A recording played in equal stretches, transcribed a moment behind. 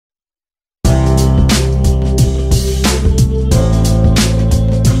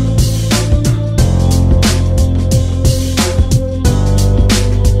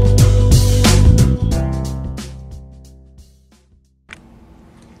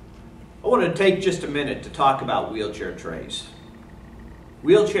I want to take just a minute to talk about wheelchair trays.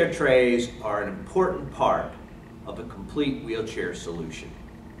 Wheelchair trays are an important part of a complete wheelchair solution.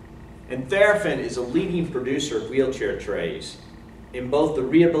 And Therafin is a leading producer of wheelchair trays in both the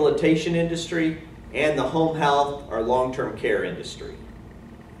rehabilitation industry and the home health or long-term care industry.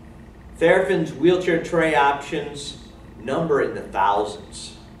 Therafin's wheelchair tray options number in the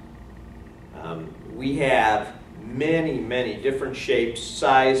thousands. We have many different shapes,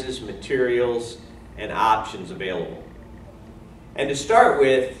 sizes, materials, and options available. And to start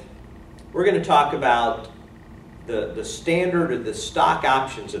with, we're going to talk about the standard or the stock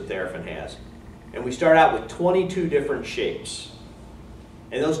options that Therafin has. And we start out with 22 different shapes.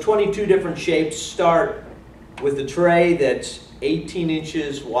 And those 22 different shapes start with a tray that's 18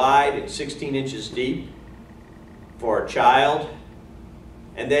 inches wide and 16 inches deep for a child.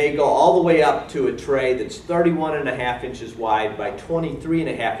 And they go all the way up to a tray that's 31.5 inches wide by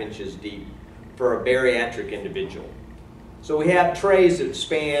 23.5 inches deep for a bariatric individual. So we have trays that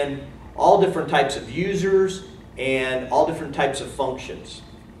span all different types of users and all different types of functions.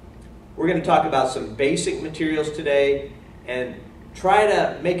 We're going to talk about some basic materials today and try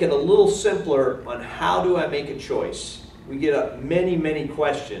to make it a little simpler on how do I make a choice. We get many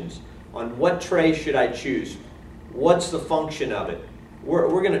questions on what tray should I choose, what's the function of it.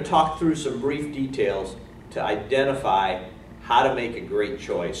 We're going to talk through some brief details to identify how to make a great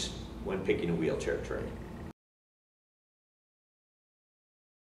choice when picking a wheelchair tray.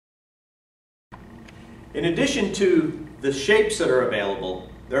 In addition to the shapes that are available,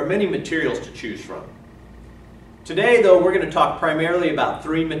 there are many materials to choose from. Today, though, we're going to talk primarily about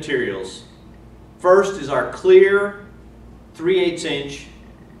three materials. First is our clear 3/8 inch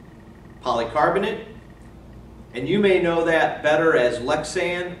polycarbonate, and you may know that better as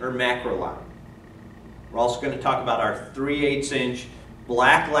Lexan or Macrolon. We're also going to talk about our 3/8 inch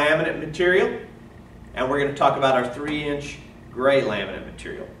black laminate material, and we're going to talk about our 3-inch gray laminate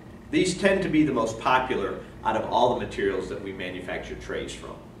material. These tend to be the most popular out of all the materials that we manufacture trays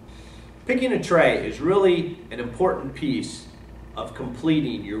from. Picking a tray is really an important piece of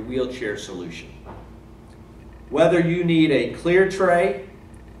completing your wheelchair solution. Whether you need a clear tray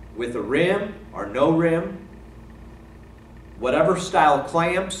with a rim or no rim, whatever style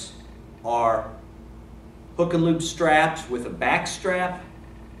clamps or hook and loop straps with a back strap,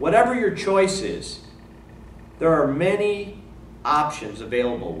 whatever your choice is, there are many options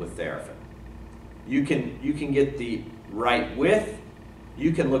available with Therafin. You can get the right width.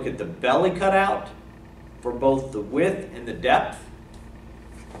 You can look at the belly cutout for both the width and the depth.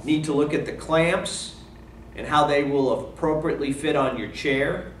 Need to look at the clamps and how they will appropriately fit on your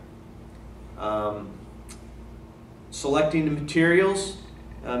chair. Selecting the materials,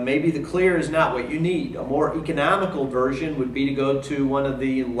 maybe the clear is not what you need. A more economical version would be to go to one of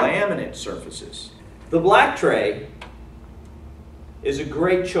the laminate surfaces. The black tray is a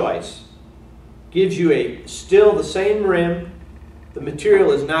great choice. Gives you still the same rim. The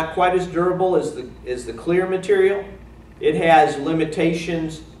material is not quite as durable as the clear material. It has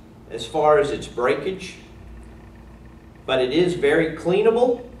limitations as far as its breakage, but it is very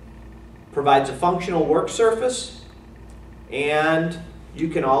cleanable, provides a functional work surface, and you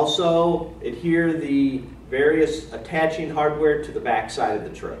can also adhere the various attaching hardware to the back side of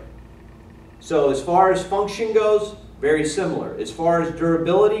the tray. So as far as function goes, very similar. As far as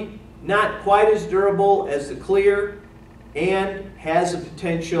durability, not quite as durable as the clear, and has a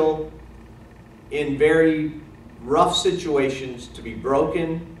potential in very rough situations to be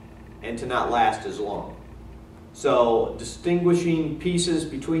broken and to not last as long. So distinguishing pieces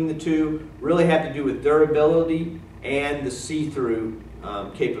between the two really have to do with durability and the see-through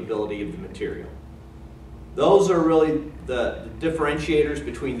capability of the material. Those are really the differentiators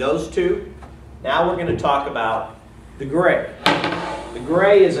between those two. Now we're going to talk about the gray. The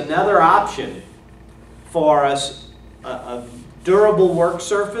gray is another option for us, a durable work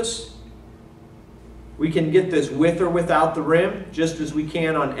surface. We can get this with or without the rim, just as we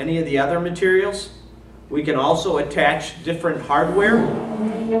can on any of the other materials. We can also attach different hardware,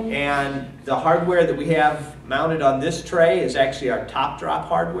 and the hardware that we have mounted on this tray is actually our top drop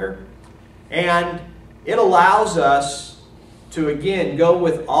hardware. And it allows us to, again, go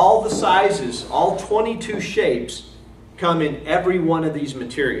with all the sizes, all 22 shapes come in every one of these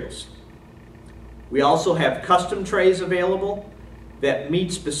materials. We also have custom trays available that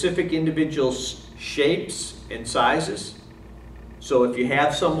meet specific individuals' shapes and sizes. So if you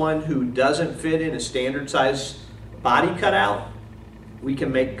have someone who doesn't fit in a standard size body cutout, we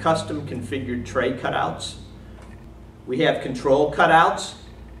can make custom configured tray cutouts. We have control cutouts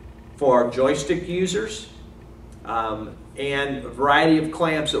for joystick users. and a variety of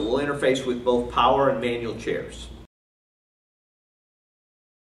clamps that will interface with both power and manual chairs.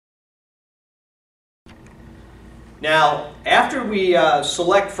 Now, after we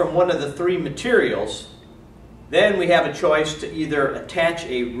select from one of the three materials, then we have a choice to either attach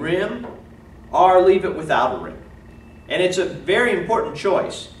a rim or leave it without a rim. And it's a very important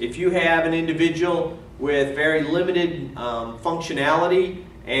choice. If you have an individual with very limited functionality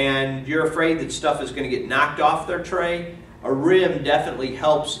and you're afraid that stuff is going to get knocked off their tray, a rim definitely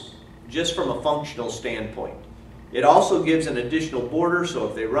helps just from a functional standpoint. It also gives an additional border, so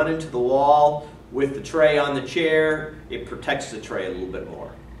if they run into the wall with the tray on the chair, it protects the tray a little bit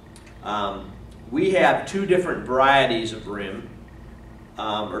more. We have two different varieties of rim,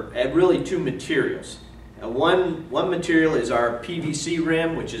 or really two materials. One material is our PVC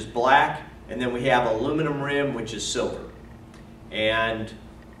rim, which is black, and then we have aluminum rim, which is silver. And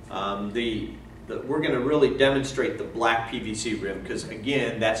we're going to really demonstrate the black PVC rim because,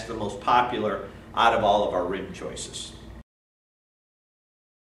 again, that's the most popular out of all of our rim choices.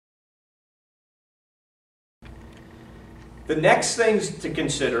 The next things to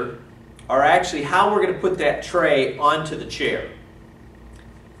consider are actually how we're going to put that tray onto the chair.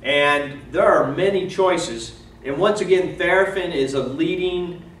 And there are many choices, and once again, Therafin is a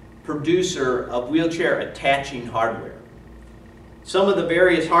leading producer of wheelchair attaching hardware. Some of the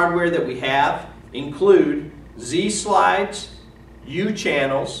various hardware that we have include Z-slides,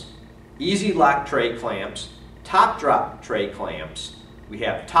 U-channels, easy lock tray clamps, top drop tray clamps, we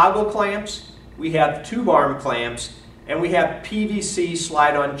have toggle clamps, we have tube arm clamps, and we have PVC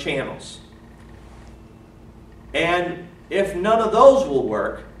slide-on channels. And if none of those will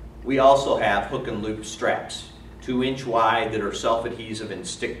work, we also have hook and loop straps, 2-inch wide, that are self-adhesive and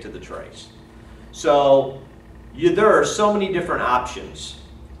stick to the trays. So there are so many different options,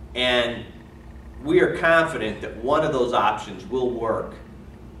 and we are confident that one of those options will work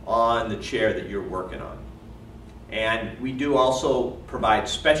on the chair that you're working on. And we do also provide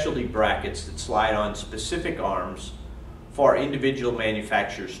specialty brackets that slide on specific arms for individual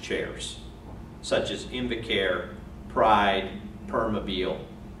manufacturers' chairs, such as Invacare, Pride, Permobile.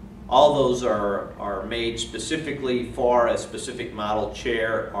 All those are made specifically for a specific model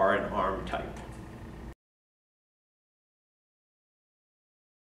chair or an arm type.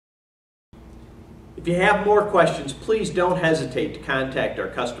 If you have more questions, please don't hesitate to contact our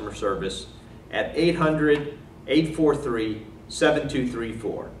customer service at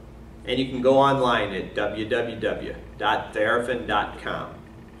 800-843-7234. And you can go online at www.therafin.com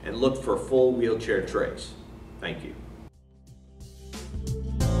and look for full wheelchair trays. Thank you.